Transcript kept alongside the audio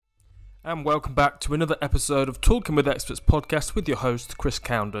And welcome back to another episode of Talking with Experts podcast with your host, Chris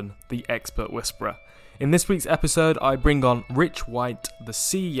Cowden, the Expert Whisperer. In this week's episode, I bring on Rich White, the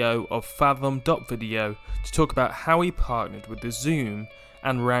CEO of Fathom.video, to talk about how he partnered with the Zoom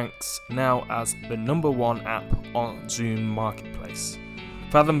and ranks now as the #1 app on Zoom Marketplace.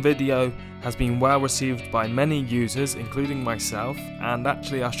 Fathom Video has been well received by many users, including myself, and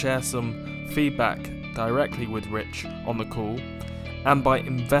actually I share some feedback directly with Rich on the call, and by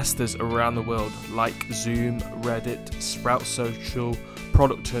investors around the world like Zoom, Reddit, Sprout Social,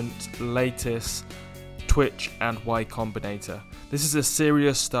 Product Hunt, Lattice, Twitch, and Y Combinator. This is a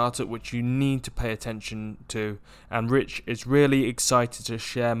serious startup which you need to pay attention to, and Rich is really excited to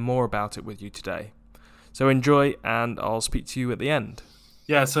share more about it with you today. So enjoy, and I'll speak to you at the end.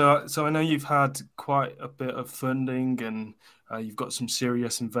 Yeah, so I know you've had quite a bit of funding, and you've got some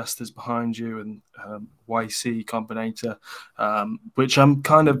serious investors behind you, and YC Combinator, which I'm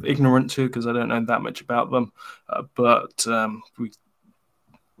kind of ignorant to because I don't know that much about them. But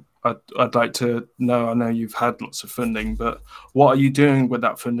I'd like to know. I know you've had lots of funding, but what are you doing with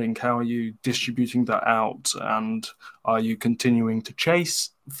that funding? How are you distributing that out, and are you continuing to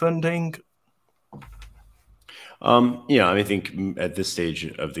chase funding? I think at this stage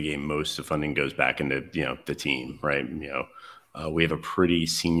of the game, most of funding goes back into, the team, right? We have a pretty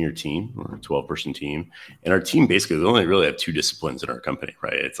senior team, or a 12-person team, and our team basically, we only really have two disciplines in our company,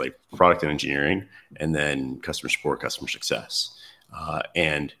 right? It's like product and engineering, and then customer support, customer success.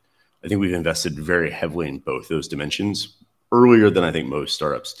 And I think we've invested very heavily in both those dimensions earlier than I think most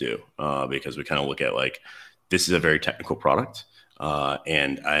startups do, because we kind of look at this is a very technical product.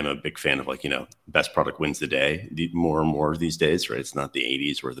 And I'm a big fan of best product wins the day more and more these days, right? It's not the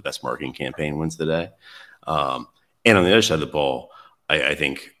 80s where the best marketing campaign wins the day. And on the other side of the ball, I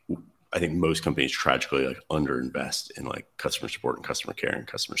think most companies tragically underinvest in customer support and customer care and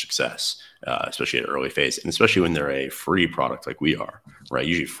customer success, especially at early phase, and especially when they're a free product like we are, right?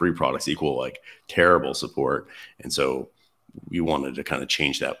 Usually free products equal terrible support. And so we wanted to kind of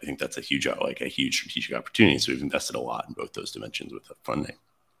change that. We think that's a huge strategic opportunity. So we've invested a lot in both those dimensions with the funding.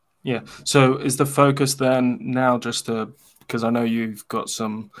 Yeah. So is the focus then now just because I know you've got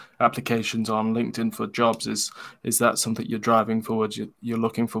some applications on LinkedIn for jobs, is that something you're driving forward? You're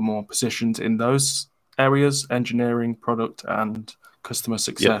looking for more positions in those areas, engineering, product, and customer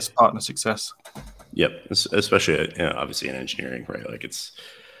success, partner success? Yep. Especially, obviously in engineering, right? It's,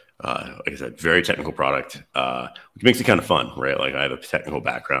 like I said, very technical product, which makes it kind of fun, right? I have a technical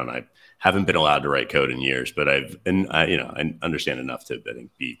background. I haven't been allowed to write code in years, but I understand enough to, I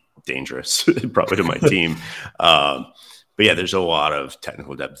think, be dangerous probably to my team. But yeah, there's a lot of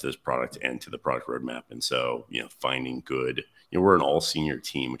technical depth to this product and to the product roadmap. And so, finding good, we're an all senior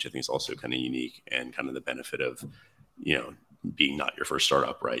team, which I think is also kind of unique and kind of the benefit of, being not your first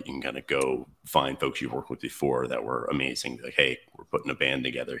startup, right? You can kind of go find folks you've worked with before that were amazing. Hey, we're putting a band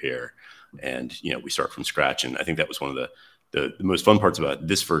together here, and we start from scratch. And I think that was one of the most fun parts about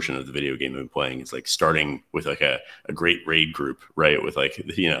this version of the video game I've been playing. Is starting with a great raid group, right? With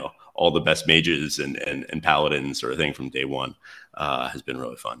all the best mages and paladins sort of thing from day one has been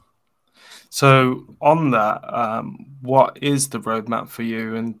really fun. So on that, what is the roadmap for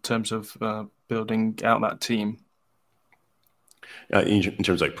you in terms of building out that team? In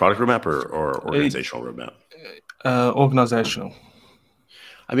terms of product roadmap or organizational roadmap? Organizational.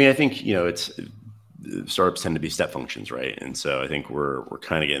 I mean, I think, startups tend to be step functions, right? And so I think we're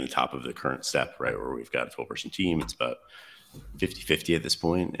kind of getting the top of the current step, right? Where we've got a 12-person team. It's about 50-50 at this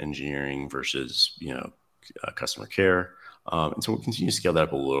point, engineering versus, customer care. And so we'll continue to scale that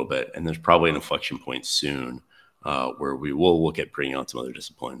up a little bit. And there's probably an inflection point soon where we will look at bringing on some other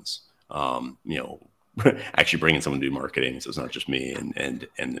disciplines, actually bringing someone to do marketing, so it's not just me and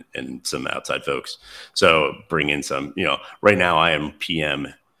some outside folks. So bring in some, right now I am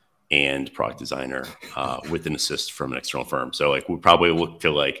PM and product designer with an assist from an external firm. So we probably look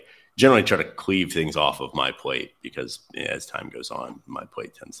to generally try to cleave things off of my plate, because as time goes on, my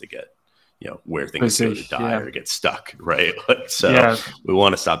plate tends to get where things go to die or get stuck, right? We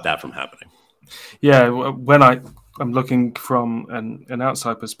want to stop that from happening. Yeah, when I'm looking from an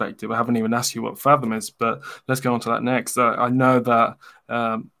outside perspective, I haven't even asked you what Fathom is, but let's go on to that next. I know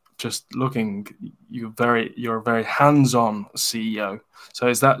that just looking, you're a very hands-on CEO. So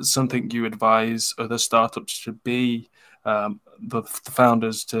is that something you advise other startups to be, the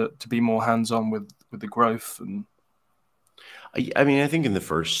founders to be more hands-on with the growth? And I mean, I think in the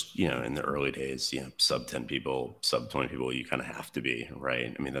first, in the early days, sub 10 people, sub 20 people, you kind of have to be,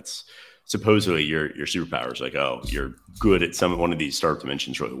 right? I mean, that's supposedly your superpower is you're good at one of these startup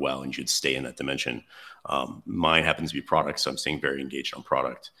dimensions really well, and you should stay in that dimension. Mine happens to be product, so I'm staying very engaged on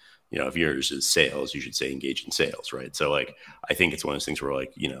product. if yours is sales, you should say engage in sales, right? So like, I think it's one of those things where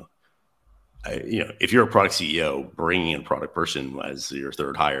like, if you're a product CEO, bringing in a product person as your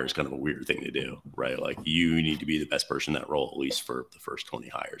third hire is kind of a weird thing to do, right? Like you need to be the best person in that role, at least for the first 20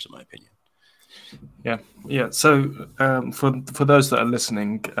 hires, in my opinion. Yeah. So for those that are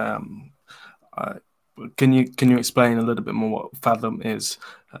listening, can you explain a little bit more what Fathom is?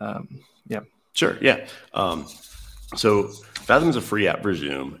 Sure. Yeah. So Fathom is a free app for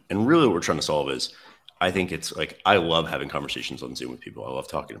Zoom, and really what we're trying to solve is, I think it's like, I love having conversations on Zoom with people. I love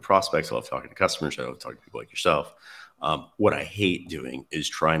talking to prospects. I love talking to customers. I love talking to people like yourself. What I hate doing is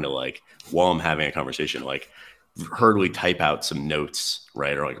trying to, like, while I'm having a conversation, like hurriedly type out some notes,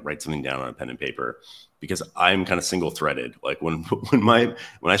 right? Or like write something down on a pen and paper, because I'm kind of single threaded. Like when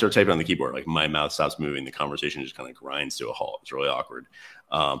I start typing on the keyboard, like my mouth stops moving, the conversation just kind of grinds to a halt. It's really awkward.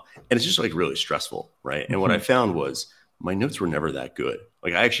 And it's just like really stressful, right? And what I found was my notes were never that good.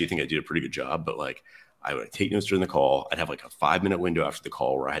 Like I actually think I did a pretty good job, but like I would take notes during the call. I'd have like a 5-minute window after the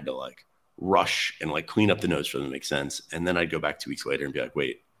call where I had to like rush and like clean up the notes for them to make sense. And then I'd go back 2 weeks later and be like,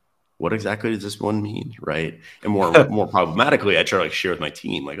 wait, what exactly does this one mean? Right. And more problematically, I try to like share with my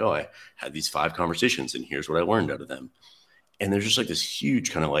team, like, oh, I had these 5 conversations and here's what I learned out of them. And there's just like this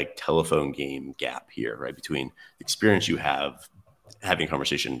huge kind of like telephone game gap here, right? Between the experience you have having a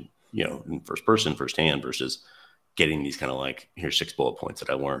conversation, in first person, firsthand, versus getting these kind of like, here's 6 bullet points that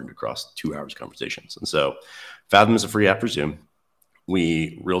I learned across 2 hours of conversations. And so Fathom is a free app for Zoom.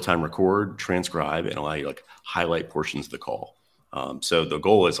 We real-time record, transcribe, and allow you to like highlight portions of the call. So the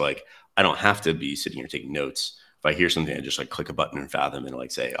goal is like, I don't have to be sitting here taking notes. If I hear something, I just like click a button in Fathom and like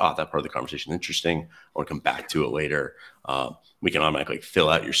say, oh, that part of the conversation is interesting. I want to come back to it later. We can automatically fill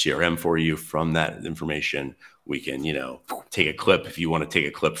out your CRM for you from that information. We can, take a clip. If you want to take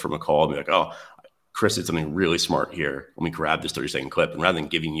a clip from a call and be like, oh, Chris did something really smart here. Let me grab this 30-second clip. And rather than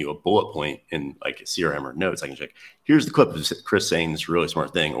giving you a bullet point in like a CRM or notes, I can check, here's the clip of Chris saying this really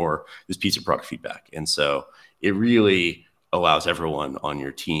smart thing or this piece of product feedback. And so it really allows everyone on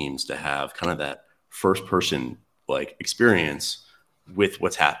your teams to have kind of that first person like experience with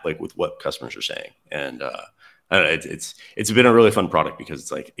what's happening, like with what customers are saying. And I don't know, it's been a really fun product because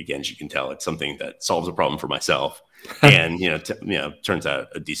it's like, again, as you can tell, it's something that solves a problem for myself and, turns out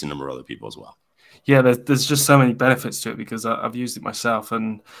a decent number of other people as well. Yeah, there's just so many benefits to it because I've used it myself,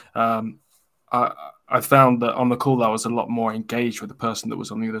 and I found that on the call I was a lot more engaged with the person that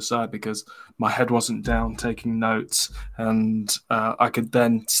was on the other side because my head wasn't down taking notes, and I could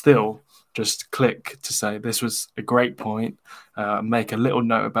then still just click to say this was a great point, make a little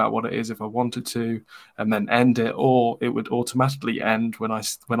note about what it is if I wanted to, and then end it, or it would automatically end when I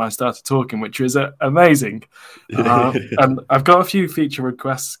started talking, which was amazing. And I've got a few feature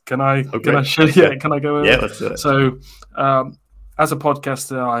requests. Can I share? Yeah, can I go over? Yeah, let's do it. So, as a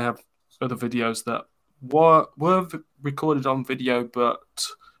podcaster, I have other videos that were recorded on video but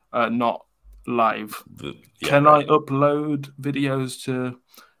not live. Can I upload videos to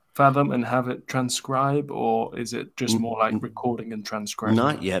Fathom and have it transcribe, or is it just more like recording and transcribing?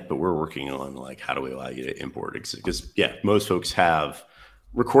 Not yet, but we're working on like how do we allow you to import it, because most folks have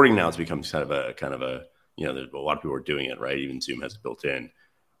recording now. It's become kind of a there's a lot of people are doing it, right? Even Zoom has it built in.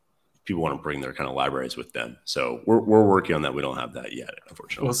 People want to bring their kind of libraries with them, so we're working on that. We don't have that yet,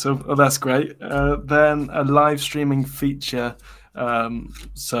 unfortunately. Awesome. Well, that's great. Then a live streaming feature,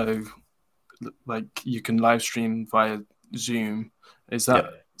 so like you can live stream via Zoom. Is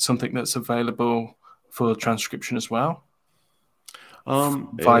that something that's available for transcription as well?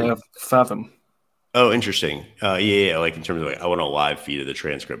 Via Fathom. Oh, interesting. Yeah. Like in terms of like, I want a live feed of the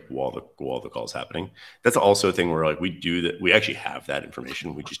transcript while the call's happening. That's also a thing where like we do that. We actually have that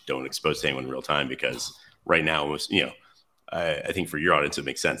information. We just don't expose it to anyone in real time because right now, I think for your audience, it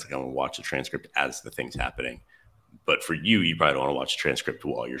makes sense. Like I want to watch the transcript as the thing's happening. But for you probably don't want to watch the transcript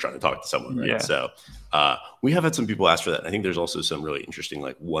while you're trying to talk to someone, right? Yeah. So we have had some people ask for that. I think there's also some really interesting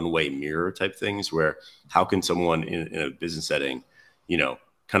like one-way mirror type things where how can someone in a business setting,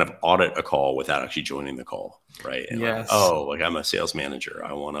 kind of audit a call without actually joining the call, right? And yes. Like I'm a sales manager.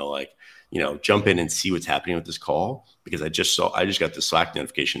 I want to like, jump in and see what's happening with this call because I just got the Slack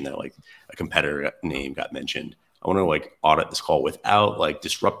notification that like a competitor name got mentioned. I want to like audit this call without like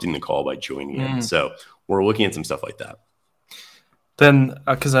disrupting the call by joining in. So we're looking at some stuff like that. Then,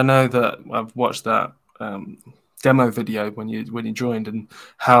 because I know that I've watched that demo video when you joined and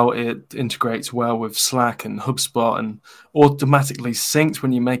how it integrates well with Slack and HubSpot and automatically syncs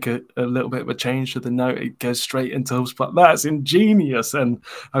when you make a little bit of a change to the note, it goes straight into HubSpot. That's ingenious, and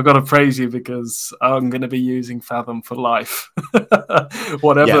I've got to praise you because I'm going to be using Fathom for life,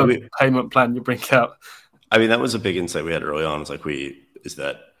 whatever payment plan you bring out. I mean, that was a big insight we had early on. Is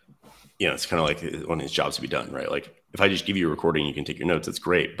that it's kind of like one of these jobs to be done, right? Like if I just give you a recording, you can take your notes. That's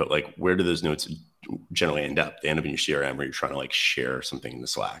great. But like, where do those notes generally end up? They end up in your CRM, where you're trying to like share something in the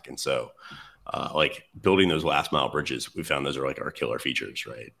Slack. And so like building those last mile bridges, we found those are like our killer features,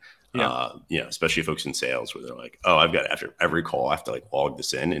 right? Especially folks in sales where they're like, oh, I've got, after every call, I have to like log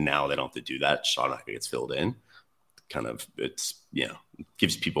this in, and now they don't have to do that. Just automatically gets filled in. Kind of,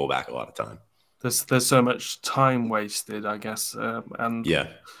 gives people back a lot of time. There's so much time wasted, I guess, and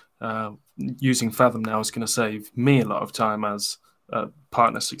using Fathom now is going to save me a lot of time as a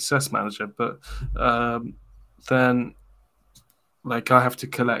partner success manager. But then, like, I have to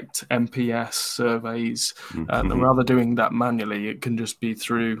collect NPS surveys, and rather doing that manually, it can just be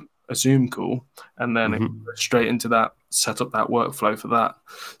through a Zoom call, and then it goes straight into that, set up that workflow for that.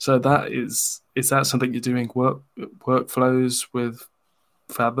 So that is that something you're doing workflows with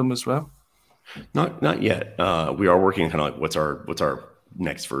Fathom as well? Not yet. We are working kind of like what's our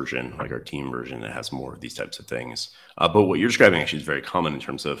next version, like our team version that has more of these types of things. But what you're describing actually is very common in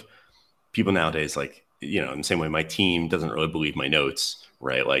terms of people nowadays, like, in the same way my team doesn't really believe my notes,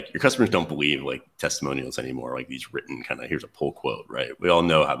 right? Like your customers don't believe like testimonials anymore, like these written kind of, here's a pull quote, right? We all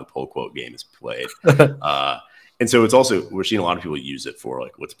know how the pull quote game is played. And so it's also, we're seeing a lot of people use it for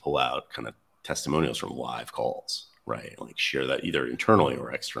like, let's pull out kind of testimonials from live calls, right? Like share that either internally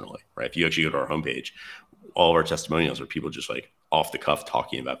or externally, right? If you actually go to our homepage, all of our testimonials are people just like off the cuff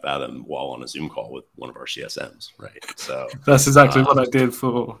talking about Fathom while on a Zoom call with one of our CSMs, right? So that's exactly what I did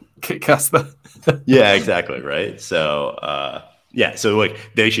for Kitcaster. Yeah, exactly, right? So so like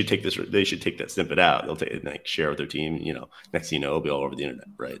they should take that snippet out. They'll take it and like share with their team. Next thing you know, it'll be all over the internet,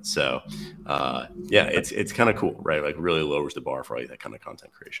 right? So it's kind of cool, right? Like really lowers the bar for like that kind of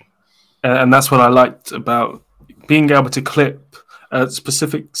content creation. And that's what I liked about being able to clip a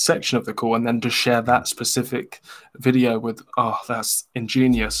specific section of the call and then just share that specific video with, that's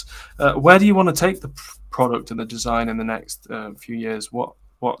ingenious. Where do you want to take the product and the design in the next few years?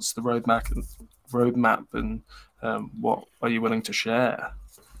 What's the roadmap and what are you willing to share?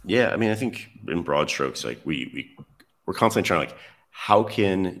 Yeah, I mean, I think in broad strokes, like we're constantly trying to like, how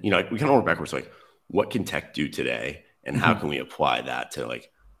can, we kind of work backwards, like what can tech do today and how can we apply that to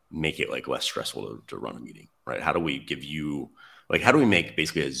like make it like less stressful to run a meeting, right? How do we how do we make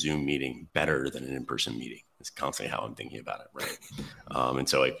basically a Zoom meeting better than an in-person meeting? It's constantly how I'm thinking about it, right? And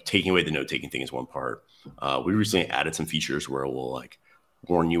so like taking away the note-taking thing is one part. We recently added some features where we'll like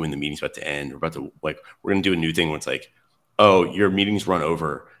warn you when the meeting's about to end. We're going to do a new thing where it's like, oh, your meeting's run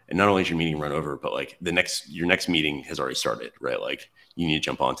over. And not only is your meeting run over, but like your next meeting has already started, right? Like you need to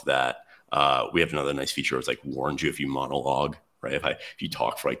jump onto that. We have another nice feature where it's like warns you if you monologue, right? If you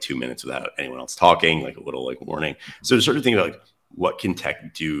talk for like 2 minutes without anyone else talking, like a little like warning. So to sort of think about like, what can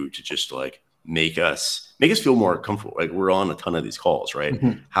tech do to just like make us feel more comfortable? Like we're on a ton of these calls, right?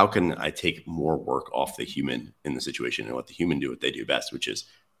 How can I take more work off the human in the situation and let the human do what they do best, which is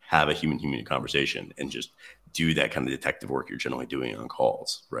have a human conversation and just do that kind of detective work you're generally doing on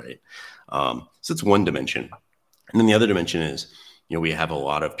calls, right? So it's one dimension. And then the other dimension is, we have a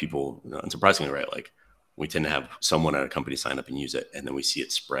lot of people, unsurprisingly, right? Like we tend to have someone at a company sign up and use it, and then we see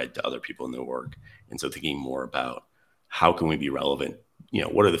it spread to other people in their work. And so thinking more about how can we be relevant?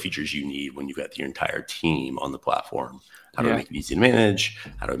 What are the features you need when you've got your entire team on the platform? How do we make it easy to manage?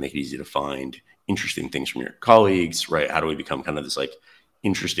 How do we make it easy to find interesting things from your colleagues, right? How do we become kind of this like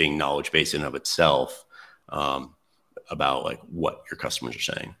interesting knowledge base in and of itself about like what your customers are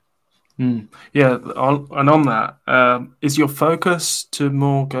saying? Yeah, on that, is your focus to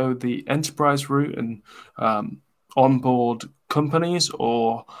more go the enterprise route and onboard companies,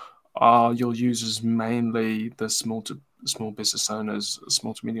 or are your users mainly the small business owners,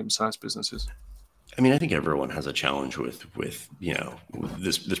 small to medium sized businesses? I mean, I think everyone has a challenge with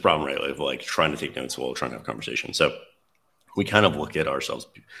this problem, right? Of like trying to take notes while trying to have a conversation. So we kind of look at ourselves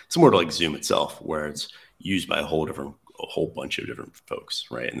similar to like Zoom itself, where it's used by a whole bunch of different folks,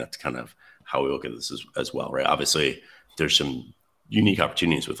 right? And that's kind of how we look at this as well, right? Obviously, there's some unique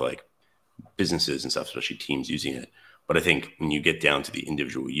opportunities with like businesses and stuff, especially teams using it. But I think when you get down to the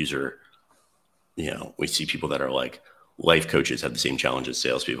individual user, we see people that are like life coaches have the same challenges,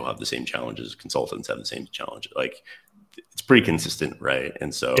 salespeople have the same challenges, consultants have the same challenge. Like it's pretty consistent, right?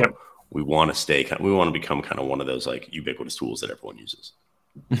 And so we want to become kind of one of those like ubiquitous tools that everyone uses.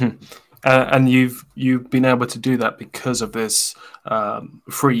 And you've been able to do that because of this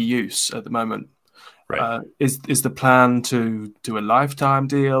free use at the moment. Right. Is the plan to do a lifetime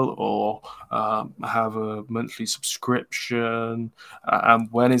deal or have a monthly subscription?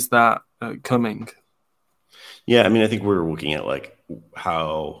 And when is that coming? Yeah, I mean, I think we're looking at like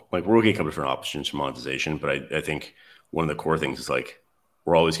how, like we're looking at a couple different options for monetization, but I think one of the core things is like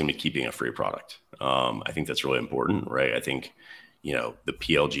we're always going to be keeping a free product. I think that's really important, right? I think, the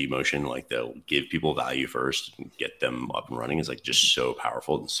PLG motion, like they'll give people value first and get them up and running, is like just so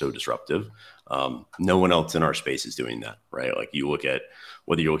powerful and so disruptive. No one else in our space is doing that, right? Like you look at,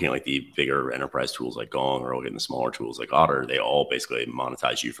 whether you're looking at like the bigger enterprise tools like Gong or looking at the smaller tools like Otter, they all basically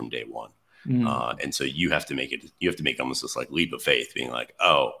monetize you from day one. And so you have to make almost this like leap of faith, being like,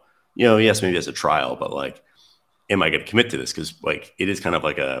 oh, yes, maybe as a trial, but like, am I going to commit to this? Because like it is kind of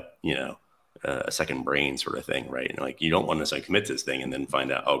like a second brain sort of thing, right? And like you don't want to necessarily commit to this thing and then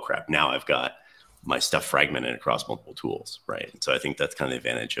find out, oh crap, now I've got my stuff fragmented across multiple tools, right? And so I think that's kind of the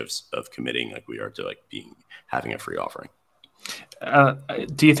advantage of committing like we are to like having a free offering.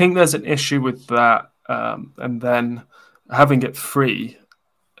 Do you think there's an issue with that, and then having it free,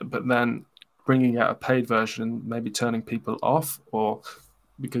 but then bringing out a paid version, maybe turning people off, or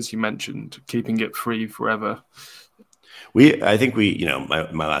because you mentioned keeping it free forever? I think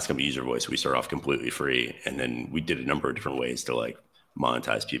my last company, User Voice, we started off completely free, and then we did a number of different ways to like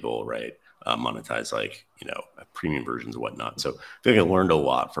monetize people, right? Monetize like premium versions and whatnot. So I think I learned a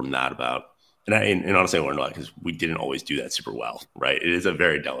lot from that and honestly, I learned a lot because we didn't always do that super well, right? It is a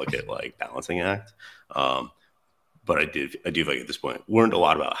very delicate like balancing act. But I do like at this point learned a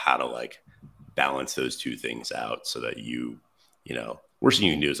lot about how to like balance those two things out so that worst thing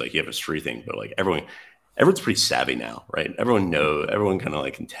you can do is like you have a free thing, but like everyone's pretty savvy now, right? Everyone kind of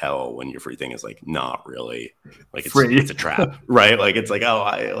like can tell when your free thing is like not really like it's a trap, right? Like it's like, oh,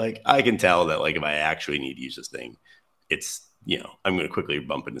 I can tell that like if I actually need to use this thing, it's I'm going to quickly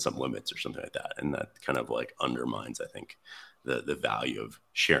bump into some limits or something like that, and that kind of like undermines, I think, the value of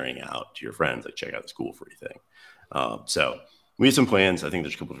sharing out to your friends, like check out this cool free thing. So we have some plans. I think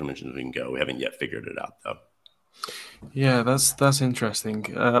there's a couple of dimensions we can go. We haven't yet figured it out though. Yeah, that's interesting.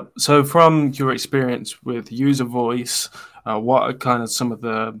 So from your experience with User Voice, what are kind of some of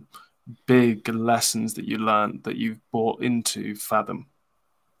the big lessons that you learned that you've brought into Fathom?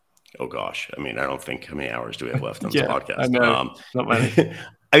 Oh gosh, I mean, I don't think how many hours do we have left on Yeah, this podcast. I know. Not many.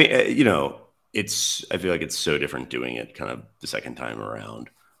 I mean, I feel like it's so different doing it kind of the second time around.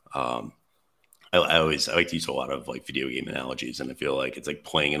 I like to use a lot of like video game analogies, and I feel like it's like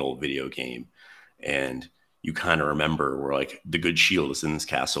playing an old video game, and you kind of remember where like the good shield is in this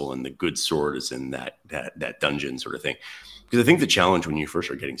castle and the good sword is in that dungeon sort of thing. Because I think the challenge when you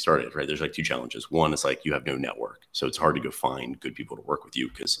first are getting started, right, there's like two challenges. One is like you have no network. So it's hard to go find good people to work with you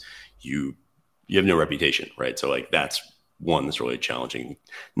because you have no reputation, right? So like that's one that's really challenging.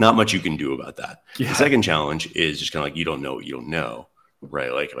 Not much you can do about that. Yeah. The second challenge is just kind of like you don't know what you don't know,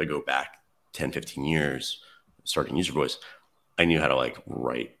 right? Like if I go back 10, 15 years, starting User Voice, I knew how to like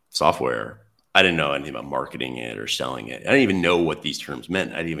write software. I didn't know anything about marketing it or selling it. I didn't even know what these terms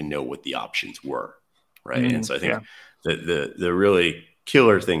meant. I didn't even know what the options were, right? And so I think the really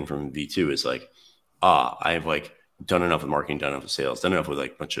killer thing from V2 is like, I've like done enough with marketing, done enough with sales, done enough with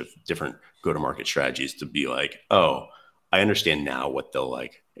like a bunch of different go-to-market strategies to be like, oh, I understand now what they'll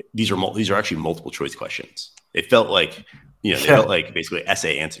like. These are actually multiple choice questions. It felt like, they felt like basically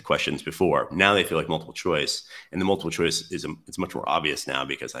essay answer questions before. Now they feel like multiple choice, and the multiple choice it's much more obvious now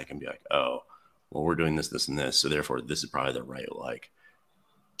because I can be like, oh, well, we're doing this, this, and this. So therefore, this is probably the right like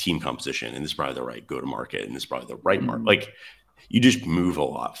team composition, and this is probably the right go-to-market, and this is probably the right market. Like you just move a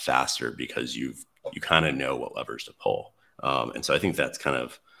lot faster because you kind of know what levers to pull. And so I think that's kind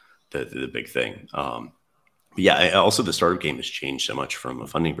of the big thing. But yeah, also the startup game has changed so much from a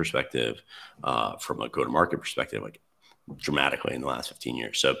funding perspective, from a go-to-market perspective, like dramatically in the last 15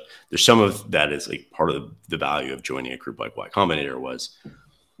 years. So there's some of that is like part of the value of joining a group like Y Combinator was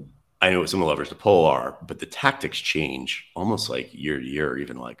I know what some of the levers to pull are, but the tactics change almost like year to year,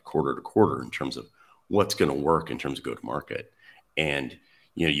 even like quarter to quarter in terms of what's going to work in terms of go-to-market. And,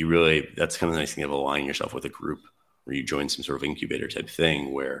 that's kind of the nice thing of aligning yourself with a group where you join some sort of incubator type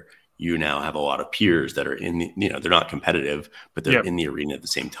thing where you now have a lot of peers that are in the, they're not competitive, but they're in the arena at the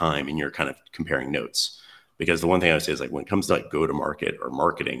same time. And you're kind of comparing notes. Because the one thing I would say is like when it comes to like go-to-market or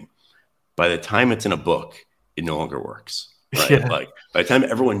marketing, by the time it's in a book, it no longer works. Right. Yeah. Like by the time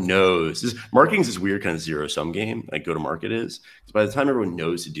everyone knows marketing is this weird kind of zero-sum game, like go-to-market is. By the time everyone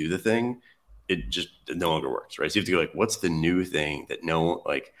knows to do the thing, it no longer works. Right. So you have to go like, what's the new thing that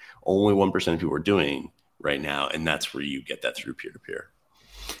only 1% of people are doing right now? And that's where you get that through peer-to-peer.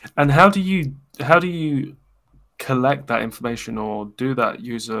 And how do you collect that information or do that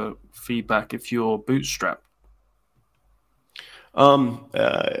user feedback if you're bootstrapped?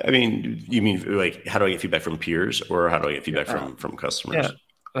 I mean, you mean like how do I get feedback from peers or how do I get feedback from customers?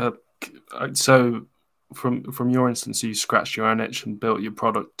 Yeah. So from your instance, you scratched your own itch and built your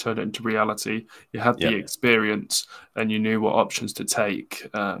product, turned it into reality. You had the experience, and you knew what options to take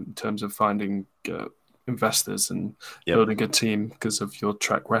in terms of finding investors and building a team because of your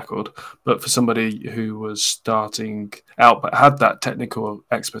track record. But for somebody who was starting out but had that technical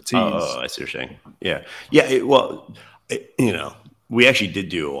expertise, I see what you're saying. We actually did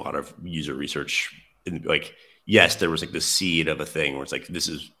do a lot of user research. Yes, there was like the seed of a thing where it's like,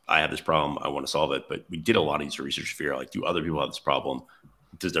 I have this problem, I want to solve it. But we did a lot of user research to figure out, like, do other people have this problem?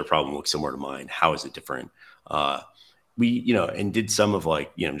 Does their problem look similar to mine? How is it different? And did some of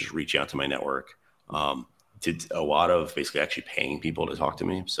just reaching out to my network. Did a lot of basically actually paying people to talk to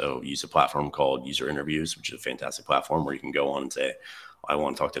me. So use a platform called User Interviews, which is a fantastic platform where you can go on and say, I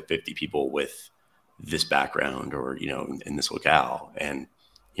want to talk to 50 people with this background or, in this locale. And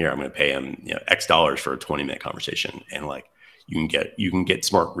here I'm going to pay them X dollars for a 20-minute conversation. And you can get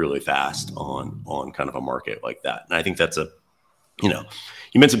smart really fast on kind of a market like that. And I think that's you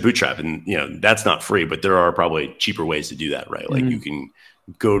mentioned Bootstrap, and that's not free, but there are probably cheaper ways to do that, right? Like you can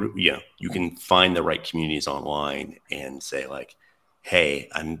go to, you can find the right communities online and say like, hey,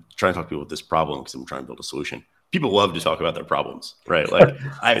 I'm trying to talk to people with this problem because I'm trying to build a solution. People love to talk about their problems, right? Like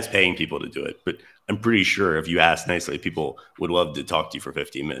I was paying people to do it, but I'm pretty sure if you ask nicely, people would love to talk to you for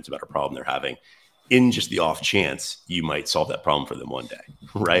 15 minutes about a problem they're having. In just the off chance you might solve that problem for them one day,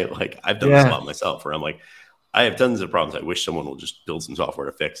 right? Like I've done this a lot myself where I'm like, I have tons of problems I wish someone will just build some software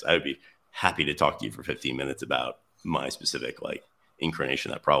to fix. I would be happy to talk to you for 15 minutes about my specific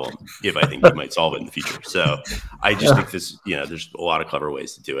incarnation of that problem if I think you might solve it in the future. So I just think this, there's a lot of clever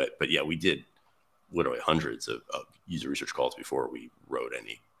ways to do it. But we did literally hundreds of user research calls before we wrote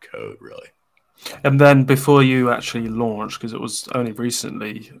any code, really. And then before you actually launched, because it was only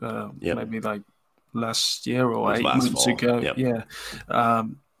recently, maybe like last year or 8 months ago.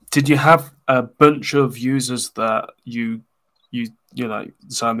 Did you have a bunch of users that you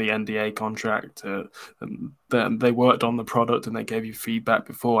signed the NDA contract, then they worked on the product and they gave you feedback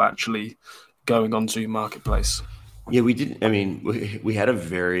before actually going onto Marketplace? Yeah, we did. I mean, we had a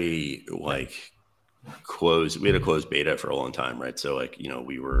very closed beta for a long time, right? So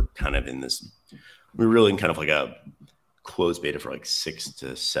we were kind of we were really in kind of like a closed beta for 6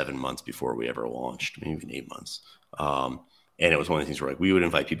 to 7 months before we ever launched, maybe even 8 months. And it was one of the things where we would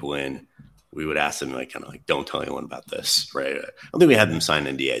invite people in, we would ask them don't tell anyone about this, right? I don't think we had them sign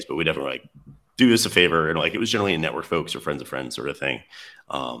NDAs, but we definitely do us a favor. And it was generally a network folks or friends of friends sort of thing.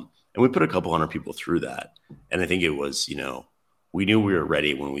 And we put a couple hundred people through that. And I think it was, we knew we were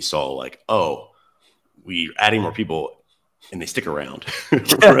ready when we saw we're adding more people and they stick around.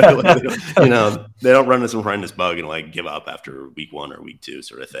 Right? They don't run into some horrendous bug and give up after week 1 or week 2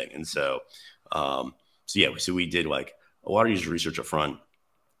 sort of thing. And so we did a lot of user research up front.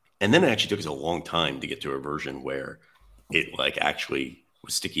 And then it actually took us a long time to get to a version where it actually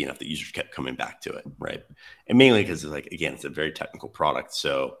was sticky enough that users kept coming back to it, right? And mainly because again, it's a very technical product.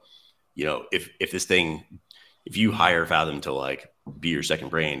 So, if you hire Fathom to be your second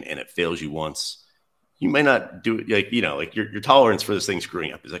brain and it fails you once, you might not do it. Your tolerance for this thing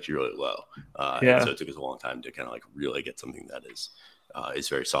screwing up is actually really low. And so it took us a long time to kind of really get something that is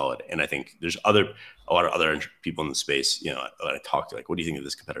very solid. And I think there's a lot of other people in the space, that I talk to, what do you think of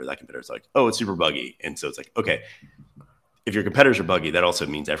this competitor? That competitor? It's oh, it's super buggy. And so it's okay, if your competitors are buggy, that also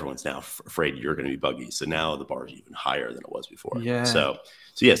means everyone's now afraid you're going to be buggy. So now the bar is even higher than it was before. Yeah. So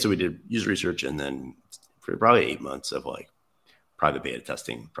we did user research, and then for probably 8 months of private beta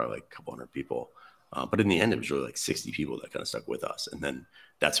testing, probably a couple hundred people. But in the end, it was really 60 people that kind of stuck with us. And then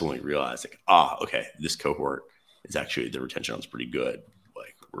that's when we realized okay, this cohort is actually, the retention was pretty good.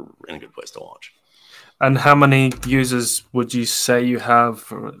 We're in a good place to launch. And how many users would you say you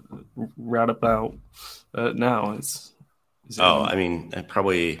have right about now? I mean,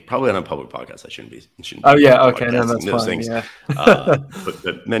 probably on a public podcast, I shouldn't be. Okay, no, that's those fine. Things. Yeah.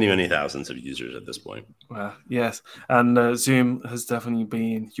 but many thousands of users at this point. Well, yes, and Zoom has definitely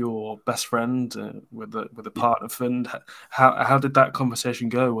been your best friend with the partner fund. How did that conversation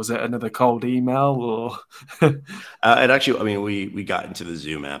go? Was it another cold email or? It actually, I mean, we got into the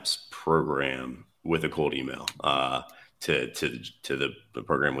Zoom Apps program with a cold email. To the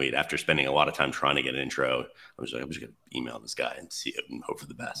program lead after spending a lot of time trying to get an intro. I was just going to email this guy and see it and hope for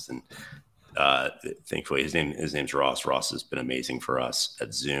the best. And thankfully, his name's Ross. Ross has been amazing for us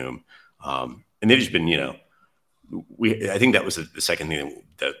at Zoom. And they've just been, I think that was the second thing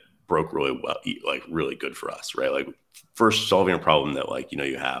that broke really well, really good for us, right? First solving a problem that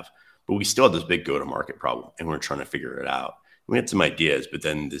you have, but we still had this big go-to-market problem and we're trying to figure it out. We had some ideas, but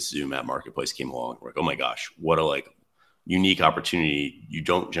then this Zoom app marketplace came along. We're oh my gosh, what a unique opportunity. You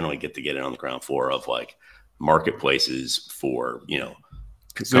don't generally get to get in on the ground floor of like marketplaces for,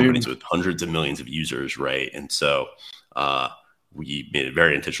 companies with hundreds of millions of users, right? And so we made a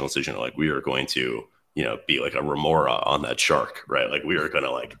very intentional decision, like we were going to, be like a remora on that shark, right? Like we were going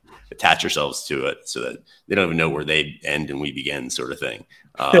to like attach ourselves to it so that they don't even know where they end and we begin, sort of thing.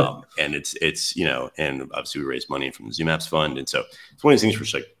 And it's and obviously we raised money from the Zoom Apps Fund, and so it's one of these things where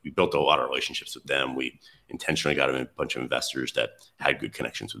it's like we built a lot of relationships with them. We intentionally got a bunch of investors that had good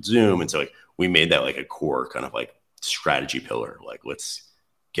connections with Zoom, and so like we made that like a core kind of like strategy pillar. Like let's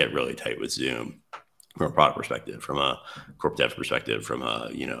get really tight with Zoom from a product perspective, from a corp dev perspective, from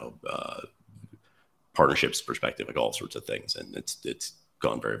a partnerships perspective, like all sorts of things, and it's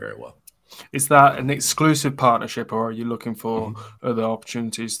gone very, very well. Is that an exclusive partnership, or are you looking for other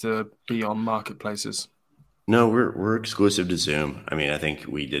opportunities to be on marketplaces? No, we're exclusive to Zoom. I mean, I think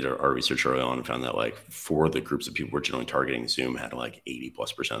we did our research early on and found that like for the groups of people we're generally targeting, Zoom had like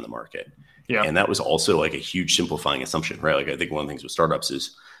 80+% of the market. Yeah. And that was also like a huge simplifying assumption, right? Like I think one of the things with startups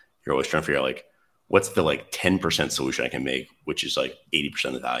is you're always trying to figure out like, what's the like 10% solution I can make, which is like 80%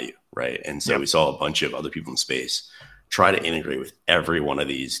 of the value, right? And so we saw a bunch of other people in the space try to integrate with every one of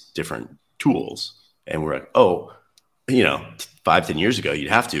these different tools. And we're like, 5-10 years ago, you'd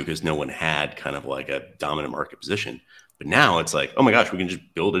have to, because no one had kind of like a dominant market position. But now it's like, oh my gosh, we can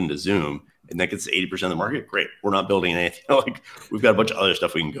just build into Zoom and that gets 80% of the market. Great. We're not building anything. Like we've got a bunch of other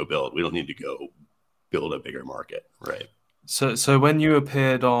stuff we can go build. We don't need to go build a bigger market, right? So when you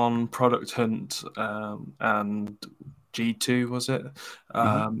appeared on Product Hunt and G2, was it?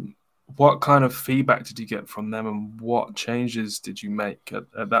 What kind of feedback did you get from them, and what changes did you make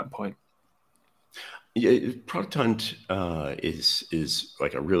at that point? Yeah, Product Hunt is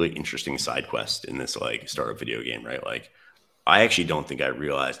like a really interesting side quest in this like startup video game, right? Like I actually don't think I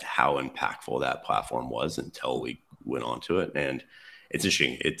realized how impactful that platform was until we went onto it. And it's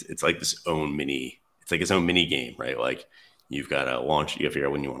interesting. It's like its own mini game, right? Like you've got to launch, you got to figure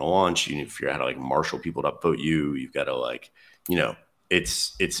out when you want to launch, you need to figure out how to like marshal people to upvote you. You've got to like,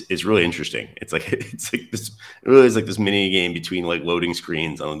 it's really interesting. It's like this, it really is like this mini game between like loading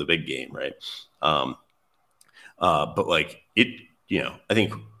screens on the big game, right? But like it, I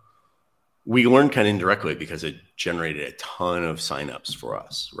think we learned kind of indirectly because it generated a ton of signups for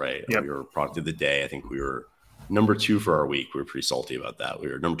us, right? Yep. We were product of the day. I think we were number 2 for our week. We were pretty salty about that. We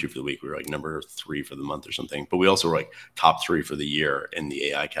were number 2 for the week. We were like number 3 for the month or something. But we also were like top 3 for the year in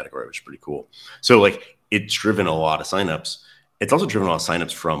the AI category, which is pretty cool. So like it's driven a lot of signups. It's also driven a lot of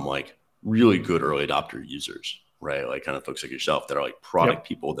signups from like really good early adopter users, right? Like kind of folks like yourself that are like product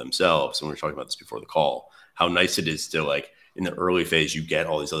people themselves. And we were talking about this before the call, how nice it is to like in the early phase, you get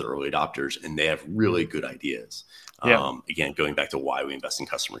all these other early adopters and they have really good ideas. Again, going back to why we invest in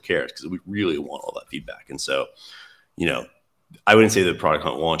customer care, because we really want all that feedback. And so, I wouldn't say the Product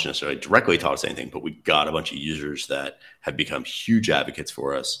Hunt launch necessarily directly taught us anything, but we got a bunch of users that have become huge advocates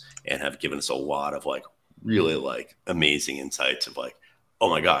for us and have given us a lot of like really like amazing insights of like, oh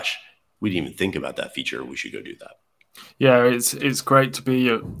my gosh, we didn't even think about that feature. We should go do that. Yeah, it's great to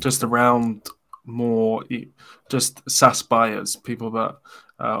be just around more just SaaS buyers, people that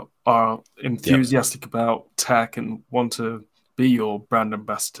are enthusiastic about tech and want to be your brand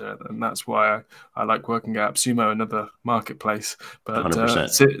ambassador, and that's why I like working at AppSumo, another marketplace.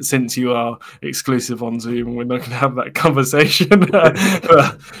 But since you are exclusive on Zoom, we're not going to have that conversation.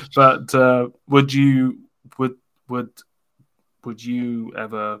 but would you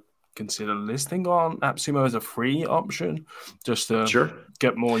ever consider listing on AppSumo as a free option just to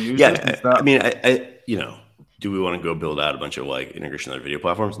get more users? Yeah, do we want to go build out a bunch of like integration other video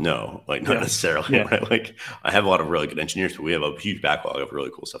platforms? No, like not necessarily. Yeah. Right? Like I have a lot of really good engineers, but we have a huge backlog of really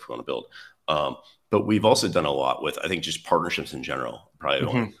cool stuff we want to build. But we've also done a lot with, I think, just partnerships in general.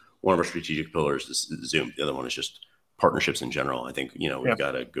 Probably one of our strategic pillars is Zoom. The other one is just partnerships in general. I think, we've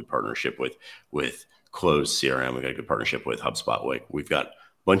got a good partnership with Close CRM. We've got a good partnership with HubSpot. Like we've got a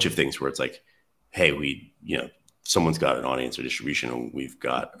bunch of things where it's like, hey, someone's got an audience or distribution and we've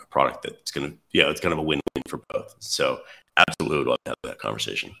got a product that's going to, it's kind of a win-win for both. So absolutely would love to have that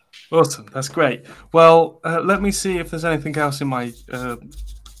conversation. Awesome. That's great. Well, let me see if there's anything else in my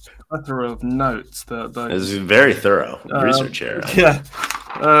plethora of notes. This is very thorough research here. Yeah.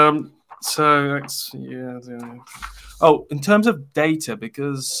 So that's, Oh, in terms of data,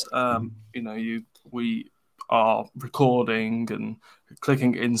 because, we are recording and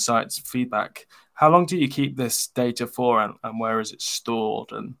clicking insights, feedback. How long do you keep this data for, and where is it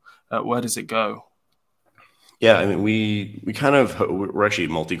stored, and where does it go? Yeah, I mean, we're actually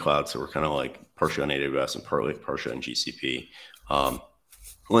multi-cloud, so we're kind of like partially on AWS and partially on GCP. One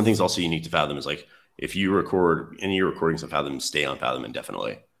of the things also unique to Fathom is like if you record any recordings of Fathom, stay on Fathom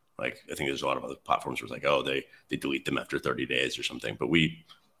indefinitely. Like I think there's a lot of other platforms where it's like, oh, they delete them after 30 days or something. But we're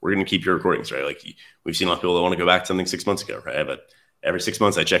going to keep your recordings, right? Like we've seen a lot of people that want to go back to something 6 months ago, right? But every 6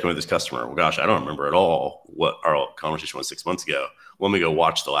 months I check in with this customer. Well, gosh, I don't remember at all what our conversation was 6 months ago. Let me go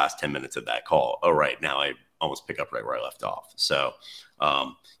watch the last 10 minutes of that call. Oh, right. Now I almost pick up right where I left off. So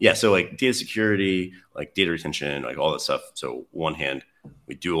so like data security, like data retention, like all that stuff. So one hand,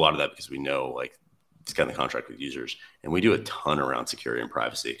 we do a lot of that because we know like it's kind of the contract with users, and we do a ton around security and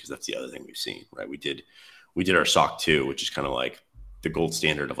privacy because that's the other thing we've seen, right? We did our SOC 2, which is kind of like the gold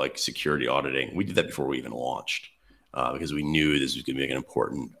standard of like security auditing. We did that before we even launched because we knew this was going to be an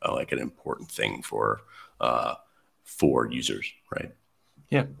important thing for users, right?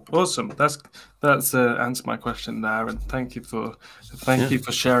 Yeah, awesome. That's answered my question there, and thank you for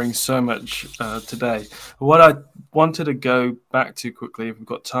sharing so much today. What I wanted to go back to quickly, if we've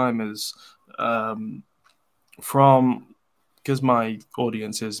got time, is because my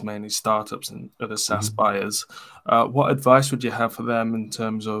audience is mainly startups and other SaaS buyers. What advice would you have for them in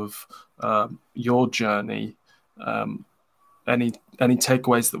terms of your journey? Any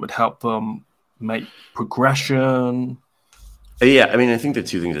takeaways that would help them make progression? Yeah, I mean, I think the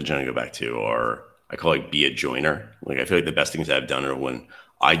two things I generally go back to are I call like be a joiner. Like I feel like the best things I've done are when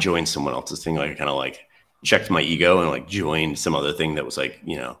I joined someone else's thing. Like I kind of like checked my ego and like joined some other thing that was like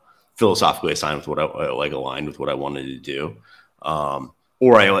philosophically aligned with what I wanted to do,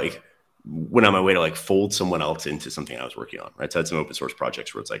 or I like went on my way to like fold someone else into something I was working on. Right, so I had some open source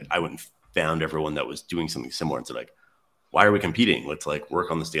projects where it's like I went and found everyone that was doing something similar and said like, why are we competing? Let's like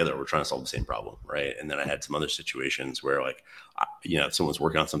work on this together. We're trying to solve the same problem, right? And then I had some other situations where like, if someone's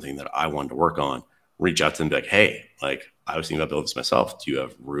working on something that I wanted to work on, reach out to them and be like, hey, like I was thinking about building this myself. Do you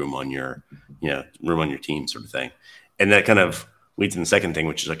have room on your team, sort of thing? And that kind of leads to the second thing,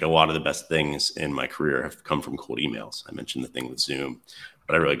 which is like a lot of the best things in my career have come from cold emails. I mentioned the thing with Zoom,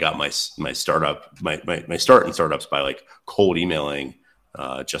 but I really got my start in startups by like cold emailing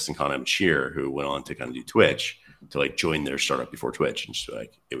Justin Conham-Shear, who went on to kind of do Twitch, to like join their startup before Twitch. And just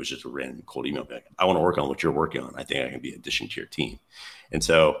like, it was just a random cold email. Like, I want to work on what you're working on. I think I can be an addition to your team. And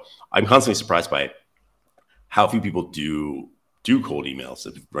so I'm constantly surprised by how few people do cold emails,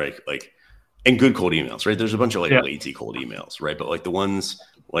 right? Like, and good cold emails, right? There's a bunch of like lazy cold emails, right? But like the ones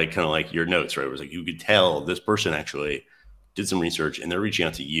like kind of like your notes, right? It was like, you could tell this person actually did some research and they're reaching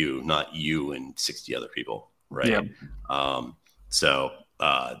out to you, not you and 60 other people, right? Yeah.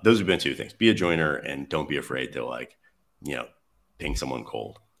 Those have been two things: be a joiner and don't be afraid to like, ping someone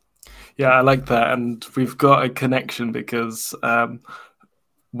cold. Yeah, I like that. And we've got a connection because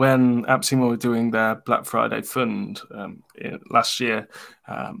when AppSimo were doing their Black Friday fund last year,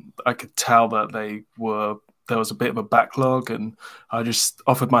 I could tell that there was a bit of a backlog, and I just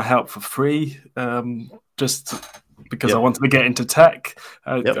offered my help for free, just because I wanted to get into tech.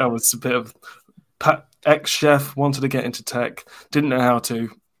 I was a bit of ex-chef, wanted to get into tech, didn't know how to,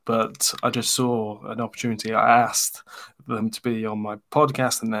 but I just saw an opportunity. I asked them to be on my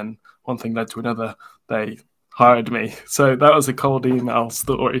podcast, and then one thing led to another. They hired me. So that was a cold email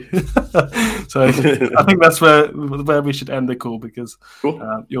story. So I think that's where we should end the call, because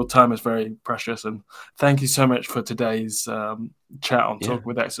your time is very precious. And thank you so much for today's chat on Talking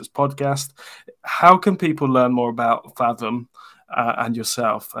with Experts podcast. How can people learn more about Fathom and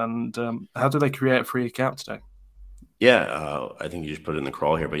yourself, and how do they create a free account today? Yeah, I think you just put it in the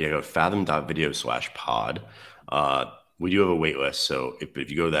crawl here, but go fathom.video/pod. We do have a wait list, so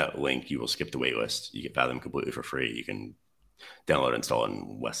if you go to that link, you will skip the wait list. You get Fathom completely for free. You can download and install it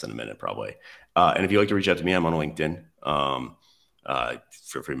in less than a minute, probably. And if you'd like to reach out to me, I'm on LinkedIn.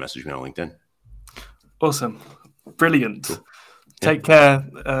 Feel free to message me on LinkedIn. Awesome. Brilliant. Cool. Take care.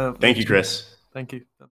 Thank you, Chris. Thank you.